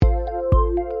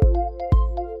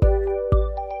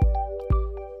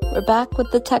We're back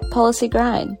with the Tech Policy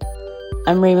Grind.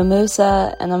 I'm Rima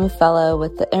Musa, and I'm a fellow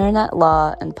with the Internet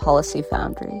Law and Policy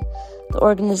Foundry, the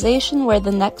organization where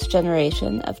the next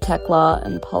generation of tech law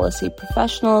and policy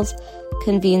professionals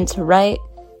convene to write,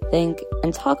 think,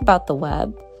 and talk about the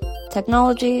web,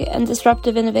 technology, and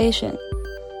disruptive innovation.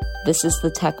 This is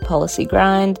the Tech Policy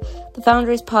Grind, the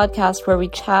Foundry's podcast where we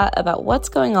chat about what's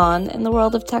going on in the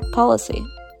world of tech policy.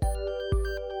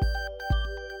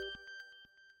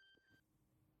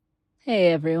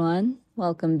 Hey everyone,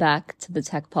 welcome back to the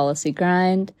Tech Policy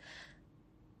Grind.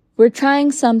 We're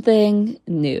trying something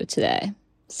new today,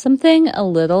 something a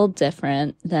little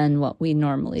different than what we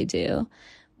normally do,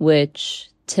 which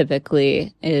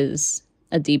typically is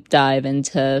a deep dive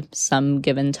into some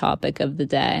given topic of the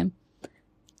day.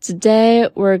 Today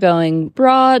we're going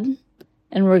broad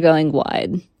and we're going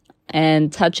wide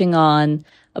and touching on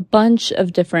a bunch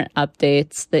of different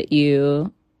updates that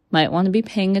you might want to be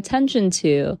paying attention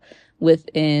to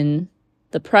within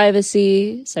the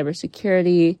privacy,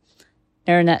 cybersecurity,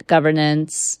 internet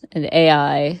governance, and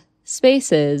AI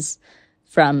spaces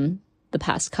from the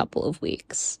past couple of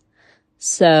weeks.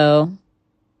 So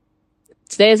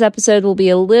today's episode will be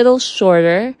a little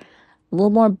shorter, a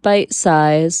little more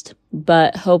bite-sized,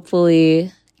 but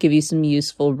hopefully give you some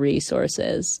useful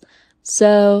resources.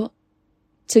 So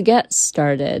to get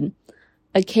started,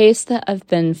 a case that I've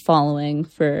been following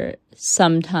for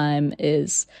some time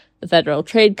is the Federal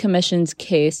Trade Commission's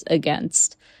case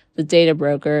against the data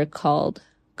broker called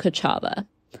Kochava.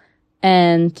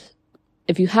 And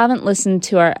if you haven't listened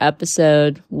to our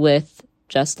episode with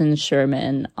Justin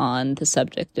Sherman on the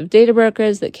subject of data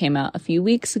brokers that came out a few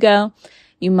weeks ago,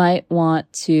 you might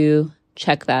want to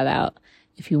check that out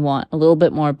if you want a little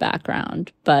bit more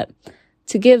background. But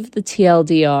to give the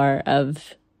TLDR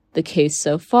of the case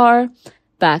so far,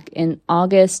 back in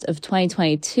August of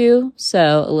 2022,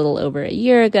 so a little over a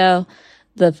year ago,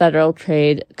 the Federal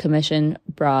Trade Commission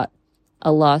brought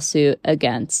a lawsuit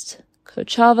against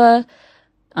Kochava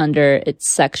under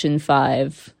its Section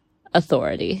 5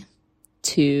 authority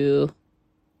to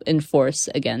enforce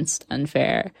against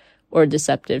unfair or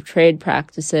deceptive trade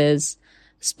practices,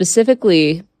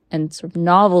 specifically and sort of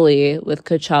novelly with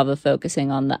Kochava focusing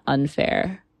on the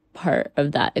unfair part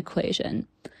of that equation.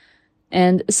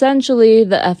 And essentially,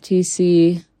 the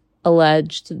FTC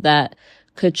alleged that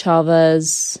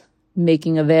Kochava's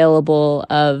making available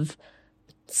of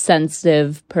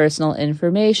sensitive personal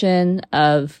information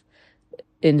of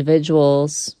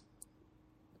individuals'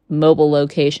 mobile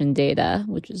location data,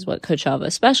 which is what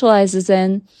Kochava specializes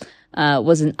in,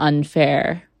 was an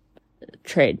unfair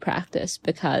trade practice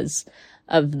because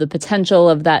of the potential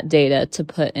of that data to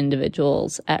put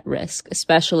individuals at risk,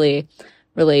 especially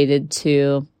related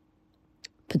to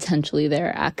potentially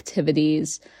their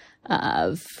activities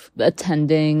of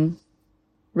attending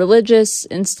religious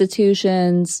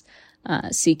institutions,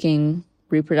 seeking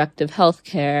reproductive health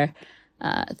care,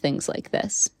 things like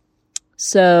this.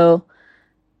 So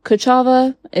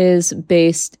Kochava is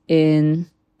based in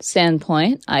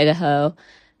Sandpoint, Idaho,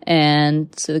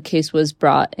 and so the case was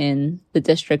brought in the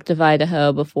District of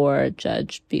Idaho before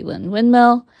Judge Belin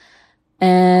Windmill.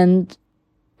 And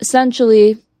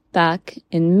essentially, back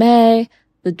in May,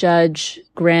 the judge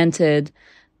granted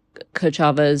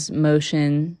Kochava's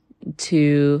motion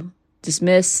to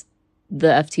dismiss the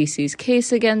FTC's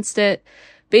case against it,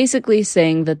 basically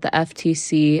saying that the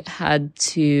FTC had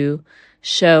to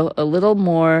show a little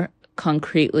more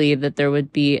concretely that there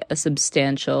would be a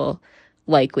substantial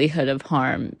likelihood of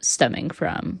harm stemming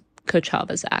from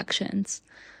Kochava's actions,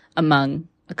 among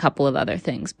a couple of other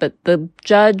things. But the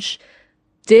judge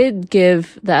did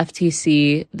give the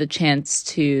FTC the chance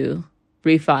to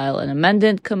refile an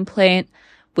amended complaint,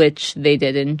 which they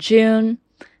did in June.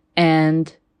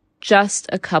 And just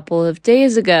a couple of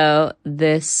days ago,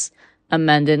 this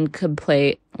amended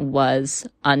complaint was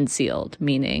unsealed,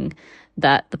 meaning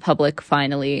that the public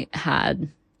finally had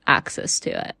access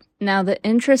to it. Now, the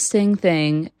interesting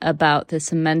thing about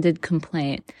this amended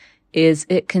complaint is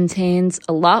it contains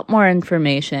a lot more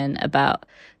information about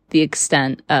the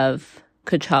extent of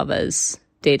Kochava's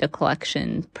data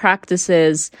collection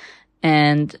practices,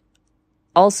 and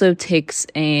also takes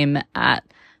aim at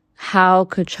how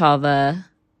Kochava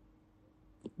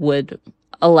would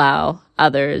allow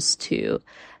others to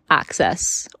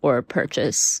access or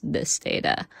purchase this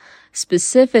data.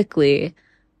 Specifically,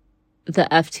 the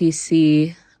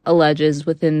FTC alleges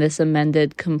within this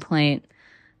amended complaint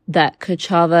that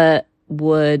Kochava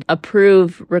would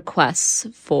approve requests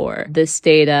for this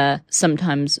data,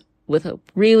 sometimes with a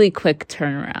really quick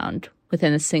turnaround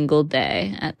within a single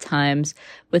day, at times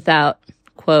without,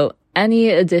 quote, any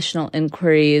additional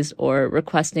inquiries or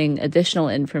requesting additional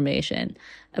information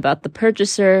about the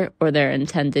purchaser or their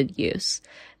intended use,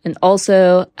 and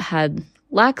also had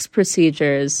lax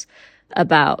procedures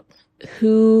about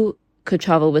who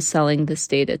Kochava was selling this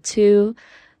data to,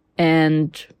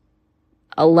 and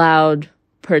allowed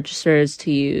purchasers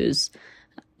to use,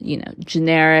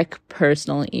 generic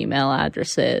personal email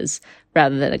addresses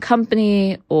rather than a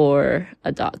company or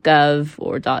a .gov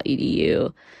or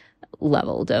 .edu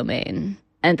level domain,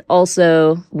 and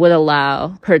also would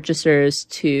allow purchasers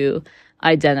to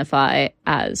identify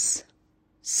as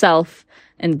self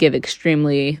and give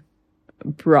extremely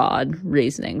broad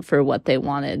reasoning for what they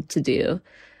wanted to do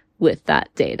with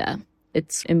that data.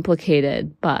 It's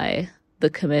implicated by the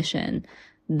commission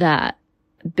that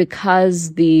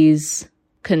because these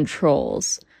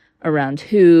controls around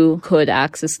who could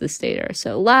access this data are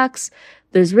so lax,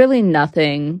 there's really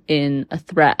nothing in a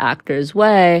threat actor's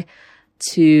way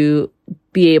to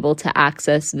be able to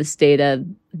access this data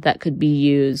that could be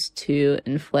used to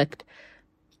inflict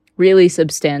really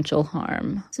substantial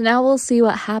harm. So now we'll see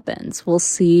what happens. We'll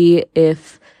see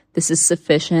if this is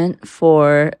sufficient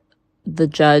for the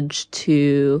judge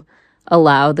to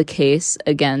allow the case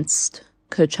against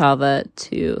Kochava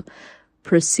to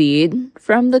proceed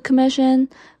from the commission,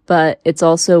 but it's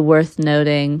also worth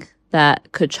noting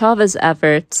that Kochava's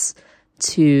efforts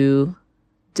to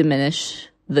diminish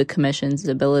the commission's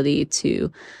ability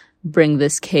to bring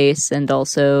this case, and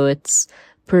also its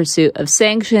pursuit of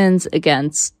sanctions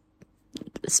against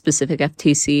specific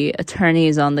FTC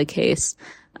attorneys on the case,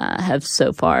 have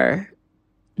so far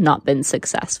not been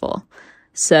successful.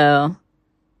 So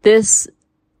this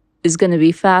is going to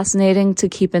be fascinating to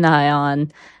keep an eye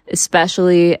on,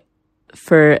 especially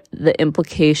for the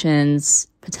implications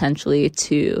potentially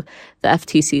to the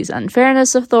FTC's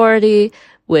unfairness authority,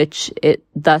 which it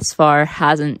thus far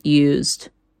hasn't used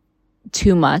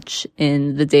too much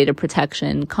in the data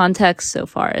protection context. So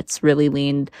far, it's really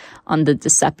leaned on the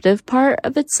deceptive part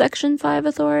of its Section 5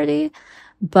 authority.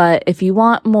 But if you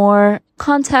want more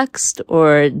context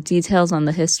or details on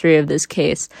the history of this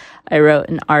case, I wrote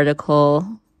an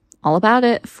article all about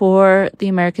it for the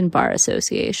American Bar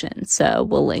Association. So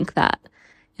we'll link that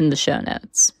in the show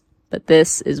notes. But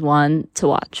this is one to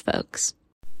watch, folks.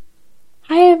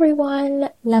 Hi everyone,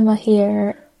 Lemma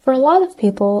here. For a lot of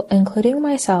people, including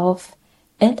myself,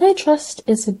 antitrust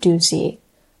is a doozy.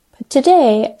 But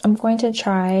today, I'm going to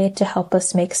try to help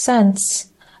us make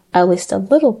sense, at least a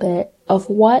little bit, of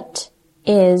what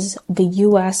is the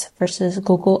US versus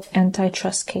Google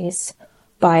antitrust case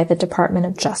by the Department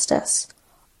of Justice,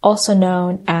 also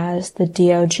known as the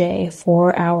DOJ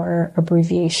for our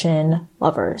abbreviation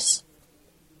lovers.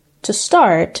 To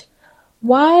start,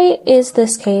 why is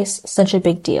this case such a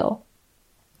big deal?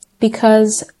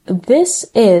 Because this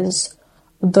is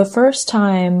the first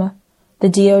time the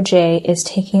DOJ is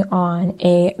taking on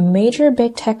a major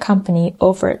big tech company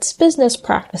over its business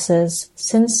practices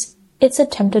since its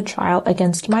attempted trial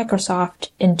against Microsoft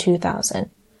in 2000.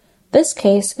 This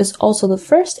case is also the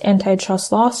first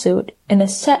antitrust lawsuit in a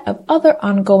set of other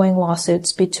ongoing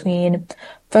lawsuits between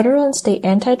federal and state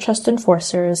antitrust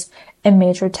enforcers and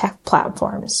major tech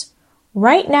platforms.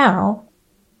 Right now,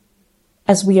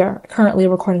 as we are currently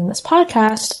recording this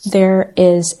podcast, there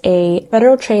is a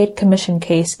Federal Trade Commission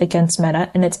case against Meta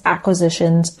in its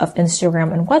acquisitions of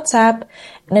Instagram and WhatsApp,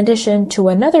 in addition to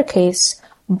another case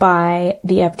by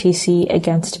the FTC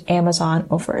against Amazon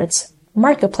over its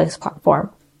marketplace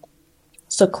platform.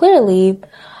 So clearly,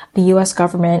 the US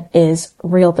government is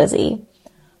real busy.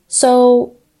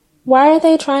 So why are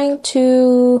they trying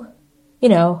to,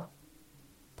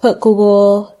 put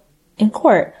Google in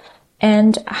court?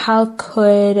 And how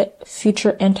could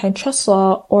future antitrust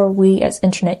law or we as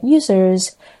internet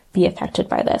users be affected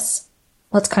by this?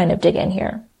 Let's kind of dig in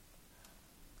here.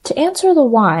 To answer the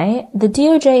why, the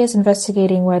DOJ is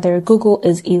investigating whether Google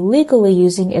is illegally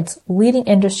using its leading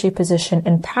industry position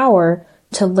and power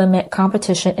to limit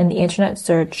competition in the internet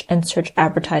search and search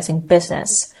advertising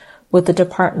business, with the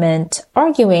department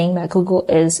arguing that Google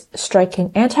is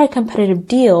striking anti-competitive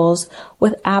deals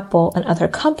with Apple and other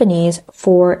companies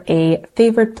for a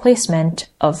favored placement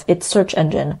of its search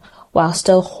engine while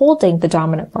still holding the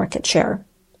dominant market share.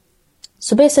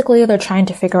 So basically, they're trying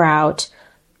to figure out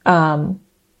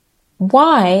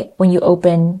why, when you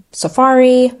open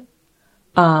Safari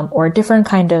or a different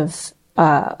kind of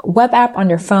web app on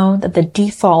your phone, that the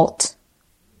default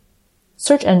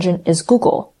search engine is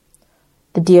Google.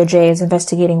 The DOJ is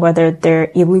investigating whether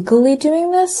they're illegally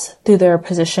doing this through their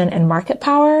position and market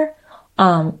power,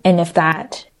 and if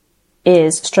that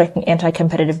is striking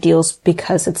anti-competitive deals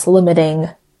because it's limiting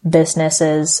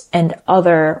businesses and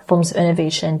other forms of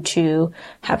innovation to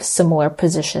have similar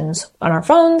positions on our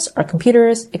phones, our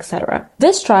computers, etc.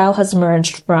 This trial has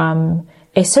emerged from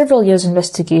a several years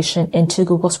investigation into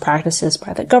Google's practices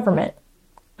by the government,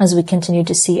 as we continue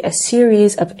to see a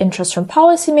series of interests from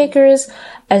policymakers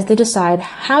as they decide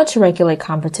how to regulate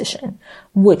competition,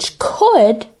 which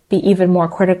could be even more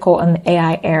critical in the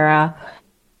AI era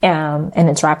and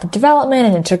its rapid development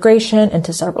and integration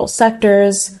into several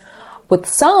sectors, with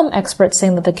some experts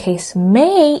saying that the case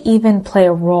may even play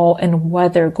a role in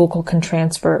whether Google can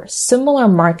transfer similar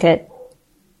market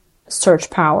search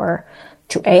power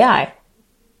to AI,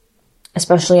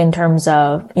 especially in terms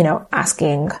of,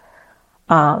 asking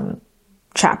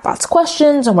chatbots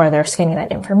questions and where they're scanning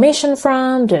that information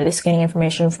from. Are they scanning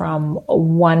information from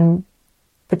one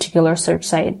particular search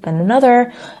site than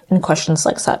another, and questions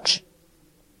like such.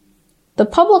 The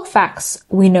public facts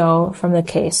we know from the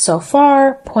case so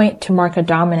far point to market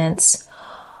dominance,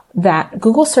 that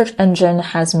Google's search engine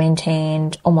has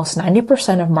maintained almost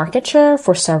 90% of market share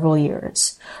for several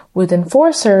years, with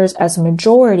enforcers as a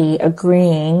majority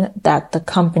agreeing that the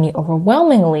company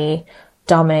overwhelmingly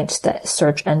dominates the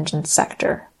search engine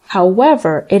sector.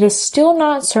 However, it is still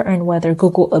not certain whether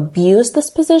Google abused this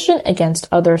position against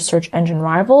other search engine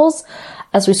rivals,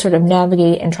 as we sort of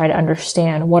navigate and try to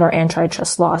understand what our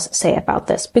antitrust laws say about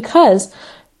this. Because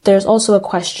there's also a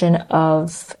question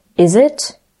of, is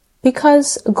it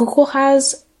because Google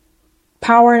has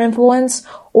power and influence,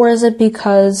 or is it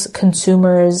because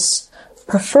consumers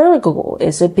prefer Google?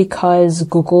 Is it because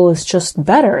Google is just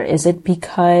better? Is it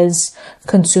because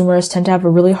consumers tend to have a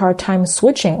really hard time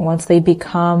switching once they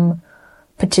become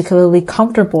particularly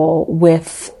comfortable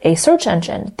with a search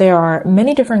engine? There are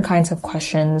many different kinds of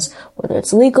questions, whether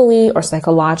it's legally or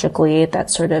psychologically,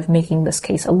 that's sort of making this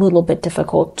case a little bit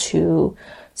difficult to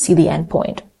see the end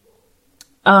point.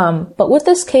 But with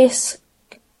this case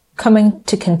coming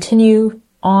to continue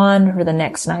on for the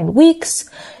next 9 weeks,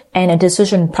 and a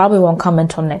decision probably won't come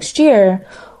until next year,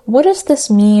 what does this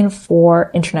mean for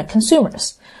internet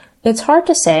consumers? It's hard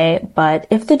to say, but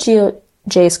if the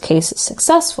DOJ's case is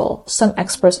successful, some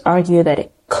experts argue that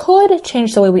it could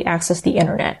change the way we access the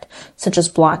internet, such as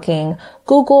blocking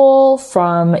Google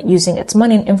from using its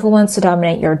money and influence to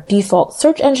dominate your default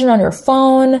search engine on your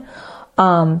phone.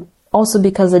 Also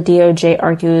because the DOJ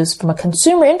argues from a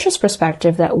consumer interest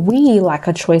perspective that we lack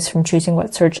a choice from choosing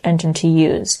what search engine to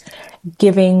use,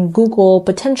 giving Google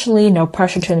potentially no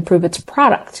pressure to improve its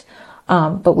product.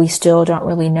 But we still don't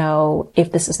really know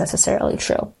if this is necessarily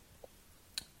true.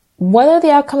 Whether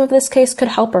the outcome of this case could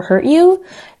help or hurt you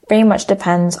very much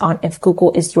depends on if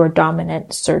Google is your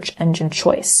dominant search engine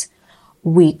choice.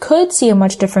 We could see a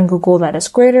much different Google that is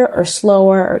greater or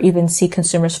slower, or even see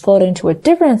consumers floating to a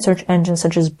different search engine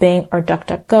such as Bing or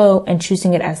DuckDuckGo and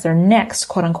choosing it as their next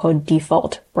quote-unquote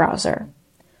default browser.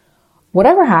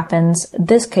 Whatever happens,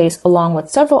 this case, along with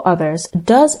several others,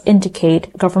 does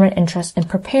indicate government interest in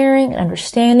preparing and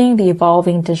understanding the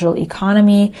evolving digital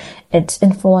economy, its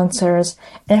influencers,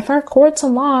 and if our courts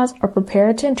and laws are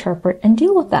prepared to interpret and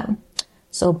deal with them.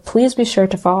 So please be sure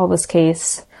to follow this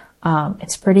case.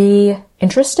 It's pretty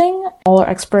interesting. All our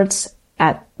experts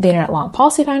at the Internet Law and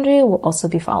Policy Foundry will also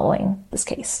be following this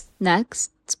case.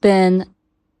 Next, it's been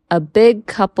a big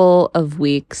couple of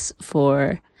weeks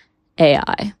for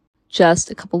AI.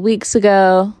 Just a couple weeks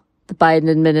ago, the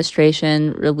Biden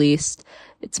administration released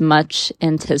its much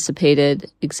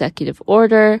anticipated executive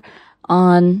order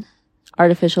on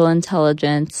artificial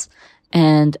intelligence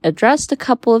and addressed a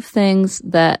couple of things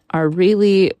that are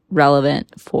really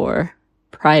relevant for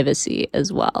privacy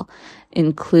as well,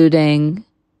 including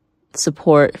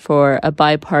support for a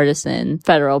bipartisan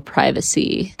federal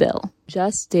privacy bill.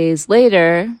 Just days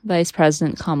later, Vice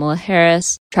President Kamala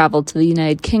Harris traveled to the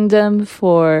United Kingdom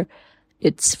for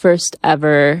its first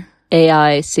ever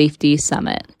AI Safety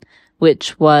Summit,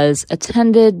 which was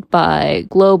attended by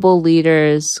global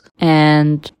leaders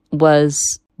and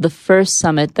was the first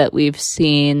summit that we've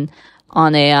seen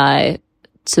on AI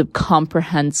to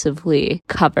comprehensively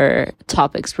cover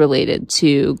topics related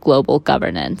to global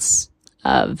governance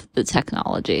of the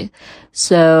technology.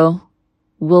 So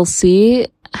we'll see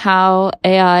how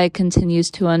AI continues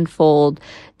to unfold.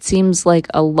 It seems like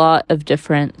a lot of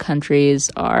different countries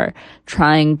are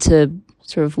trying to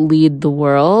sort of lead the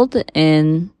world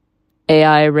in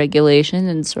AI regulation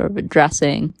and sort of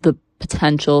addressing the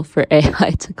potential for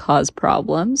AI to cause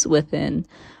problems within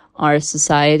our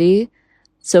society.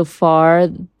 So far,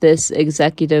 this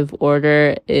executive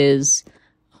order is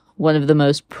one of the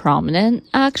most prominent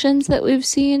actions that we've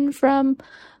seen from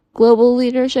global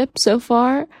leadership so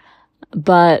far.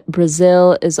 But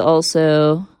Brazil is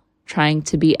also trying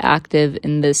to be active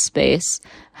in this space,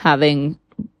 having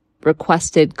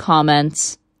requested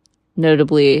comments,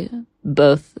 notably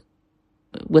both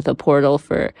with a portal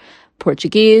for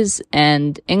Portuguese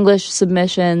and English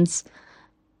submissions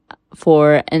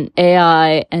for an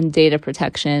AI and data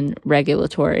protection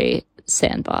regulatory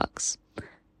sandbox.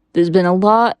 There's been a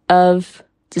lot of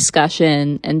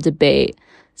discussion and debate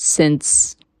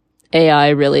since AI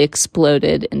really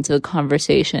exploded into the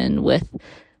conversation with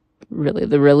really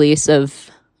the release of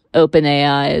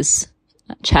OpenAI's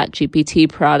ChatGPT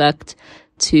product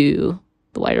to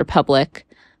the wider public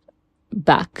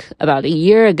back about a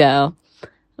year ago.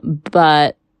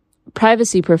 But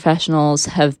privacy professionals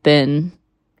have been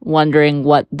wondering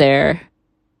what their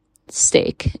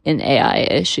stake in AI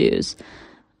issues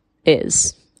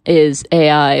is. Is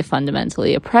AI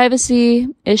fundamentally a privacy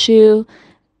issue?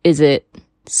 Is it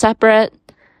separate?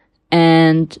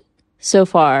 And so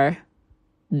far,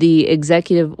 the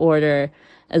executive order,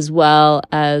 as well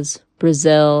as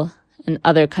Brazil and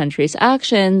other countries'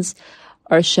 actions,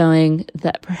 are showing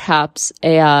that perhaps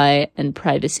AI and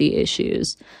privacy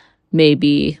issues may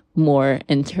be more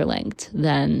interlinked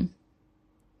than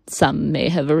some may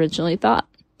have originally thought.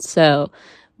 So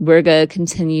we're going to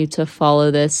continue to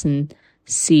follow this and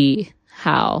see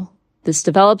how this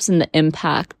develops and the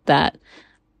impact that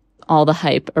all the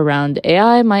hype around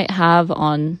AI might have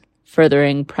on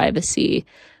furthering privacy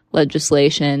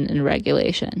legislation and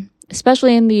regulation,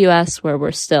 especially in the US, where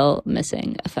we're still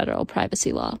missing a federal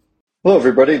privacy law. Hello,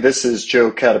 everybody. This is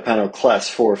Joe Catapano, Class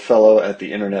 4 Fellow at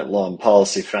the Internet Law and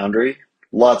Policy Foundry.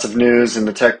 Lots of news in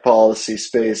the tech policy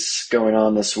space going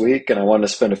on this week, and I wanted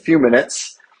to spend a few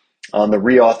minutes on the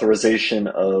reauthorization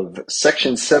of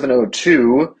Section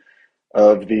 702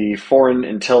 of the Foreign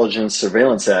Intelligence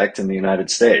Surveillance Act in the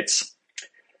United States.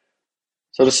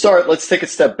 So to start, let's take a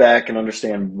step back and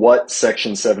understand what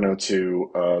Section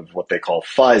 702 of what they call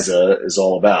FISA is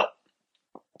all about.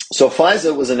 So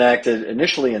FISA was enacted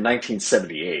initially in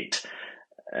 1978,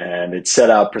 and it set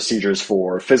out procedures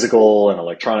for physical and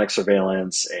electronic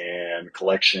surveillance and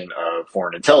collection of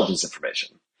foreign intelligence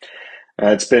information.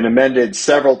 It's been amended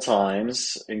several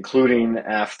times, including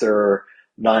after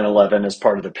 9/11 as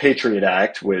part of the Patriot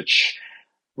Act, which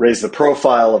raised the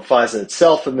profile of FISA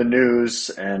itself in the news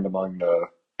and among the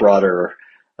broader,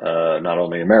 not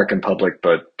only American public,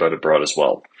 but abroad as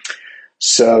well.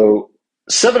 So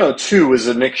 702 was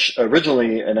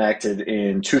originally enacted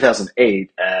in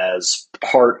 2008 as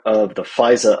part of the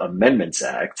FISA Amendments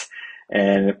Act,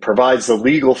 and it provides the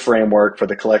legal framework for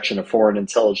the collection of foreign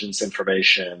intelligence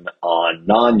information on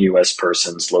non-U.S.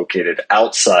 persons located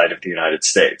outside of the United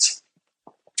States.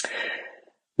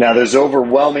 Now, there's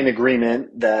overwhelming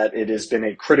agreement that it has been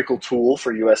a critical tool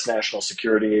for U.S. national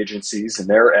security agencies in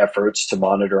their efforts to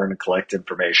monitor and collect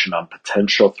information on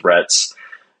potential threats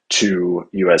to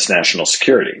U.S. national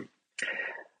security.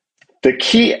 The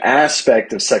key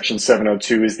aspect of Section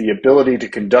 702 is the ability to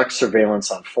conduct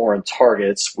surveillance on foreign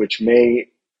targets, which may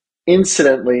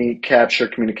incidentally capture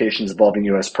communications involving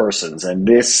U.S. persons. And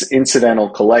this incidental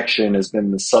collection has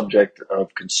been the subject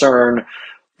of concern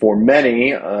for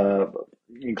many,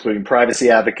 including privacy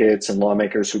advocates and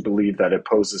lawmakers who believe that it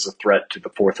poses a threat to the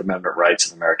Fourth Amendment rights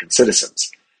of American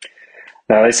citizens.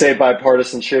 Now, they say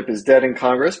bipartisanship is dead in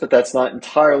Congress, but that's not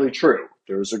entirely true.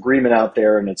 There's agreement out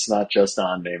there, and it's not just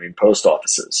on naming post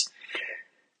offices.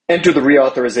 Enter the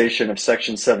reauthorization of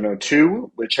Section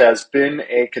 702, which has been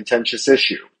a contentious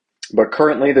issue. But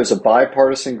currently, there's a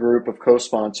bipartisan group of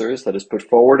co-sponsors that has put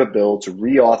forward a bill to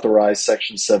reauthorize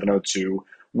Section 702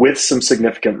 with some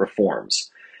significant reforms.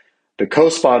 The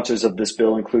co-sponsors of this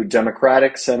bill include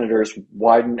Democratic Senators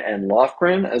Wyden and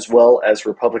Lofgren, as well as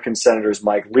Republican Senators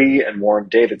Mike Lee and Warren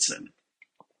Davidson.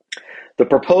 The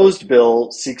proposed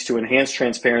bill seeks to enhance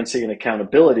transparency and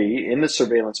accountability in the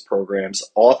surveillance programs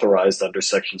authorized under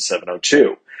Section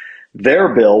 702.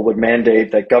 Their bill would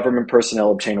mandate that government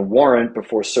personnel obtain a warrant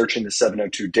before searching the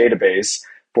 702 database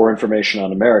for information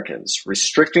on Americans,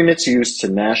 restricting its use to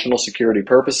national security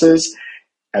purposes,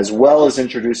 as well as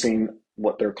introducing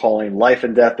what they're calling life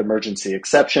and death emergency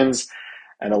exceptions,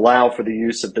 and allow for the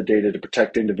use of the data to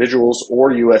protect individuals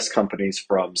or U.S. companies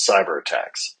from cyber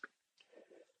attacks.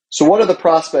 So what are the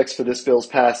prospects for this bill's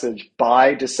passage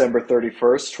by December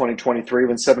 31st, 2023,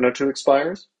 when 702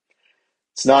 expires?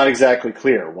 It's not exactly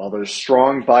clear. While there's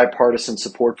strong bipartisan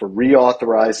support for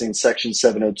reauthorizing Section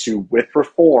 702 with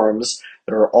reforms,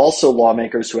 there are also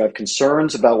lawmakers who have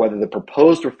concerns about whether the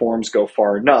proposed reforms go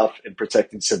far enough in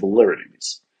protecting civil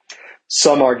liberties.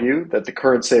 Some argue that the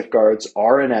current safeguards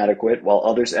are inadequate, while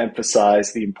others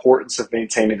emphasize the importance of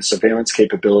maintaining the surveillance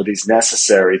capabilities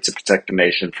necessary to protect the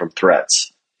nation from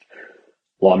threats.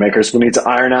 Lawmakers will need to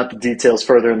iron out the details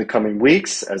further in the coming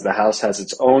weeks, as the House has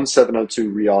its own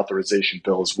 702 reauthorization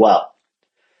bill as well.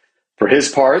 For his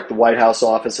part, the White House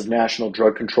Office of National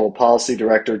Drug Control Policy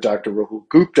Director Dr. Rahul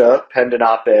Gupta penned an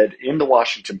op-ed in the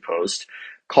Washington Post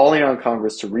calling on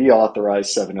Congress to reauthorize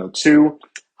 702,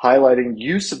 highlighting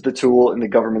use of the tool in the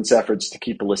government's efforts to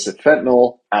keep illicit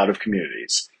fentanyl out of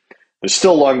communities. There's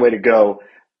still a long way to go,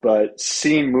 but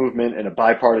seeing movement in a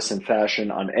bipartisan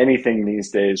fashion on anything these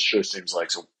days sure seems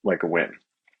like a win.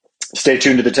 Stay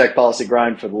tuned to the Tech Policy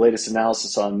Grind for the latest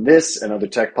analysis on this and other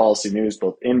tech policy news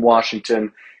both in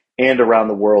Washington and around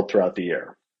the world throughout the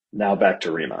year. Now back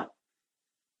to Rima.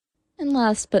 And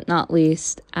last but not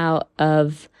least, out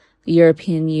of the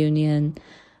European Union,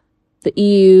 the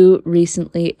EU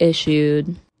recently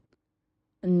issued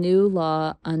a new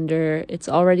law under its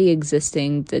already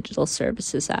existing Digital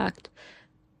Services Act,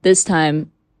 this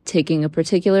time taking a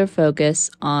particular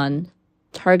focus on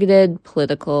targeted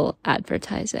political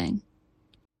advertising.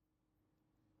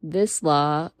 This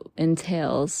law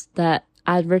entails that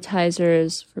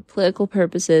advertisers for political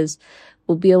purposes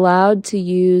will be allowed to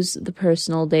use the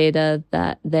personal data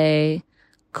that they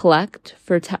collect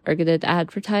for targeted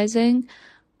advertising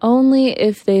only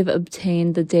if they've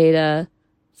obtained the data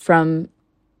from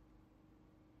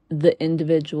the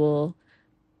individual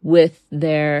with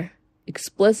their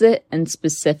explicit and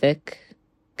specific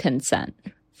consent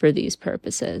for these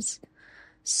purposes.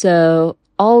 So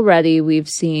already we've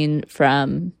seen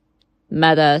from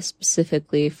Meta,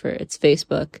 specifically for its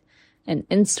Facebook and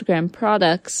Instagram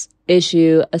products,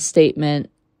 issue a statement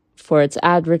for its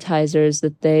advertisers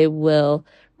that they will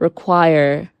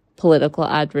require political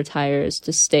advertisers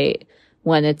to state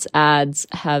when its ads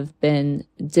have been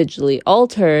digitally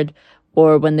altered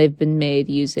or when they've been made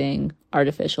using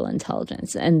artificial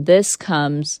intelligence. And this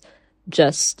comes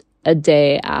just a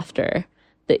day after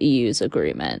the EU's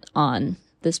agreement on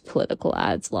this political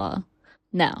ads law.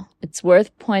 Now, it's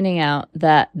worth pointing out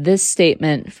that this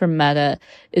statement from Meta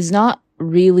is not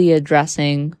really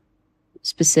addressing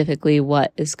specifically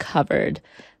what is covered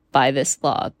by this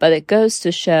law, but it goes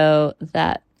to show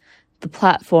that the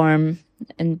platform,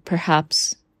 and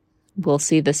perhaps we'll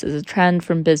see this as a trend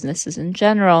from businesses in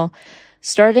general,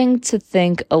 starting to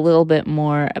think a little bit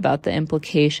more about the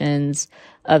implications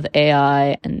of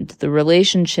AI and the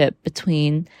relationship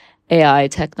between AI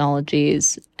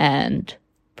technologies and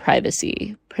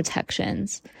privacy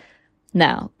protections.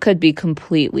 Now, could be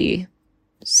completely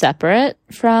separate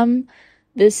from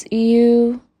this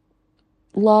EU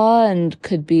law and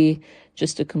could be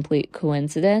just a complete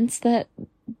coincidence that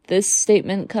this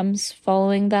statement comes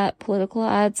following that political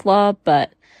ads law,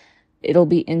 but it'll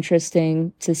be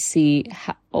interesting to see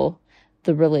how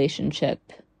the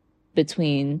relationship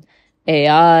between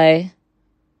AI,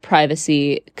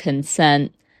 privacy,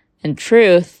 consent, and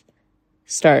truth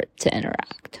start to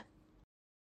interact.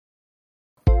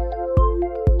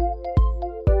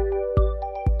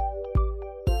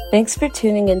 Thanks for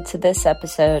tuning into this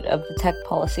episode of the Tech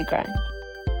Policy Grind.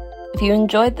 If you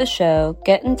enjoyed the show,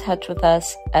 get in touch with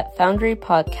us at Foundry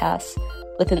Podcasts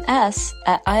with an S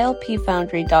at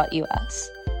ilpfoundry.us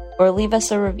or leave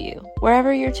us a review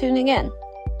wherever you're tuning in.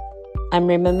 I'm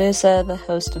Rima Musa, the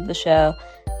host of the show,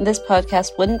 and this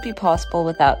podcast wouldn't be possible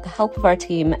without the help of our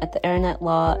team at the Internet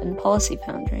Law and Policy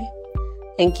Foundry.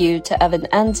 Thank you to Evan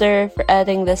Enzer for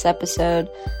editing this episode,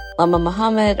 Lama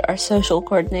Mohammed, our social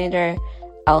coordinator,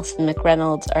 Allison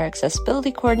McReynolds, our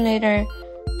accessibility coordinator,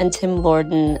 and Tim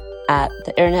Lorden at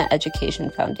the Internet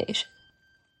Education Foundation.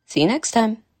 See you next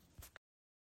time.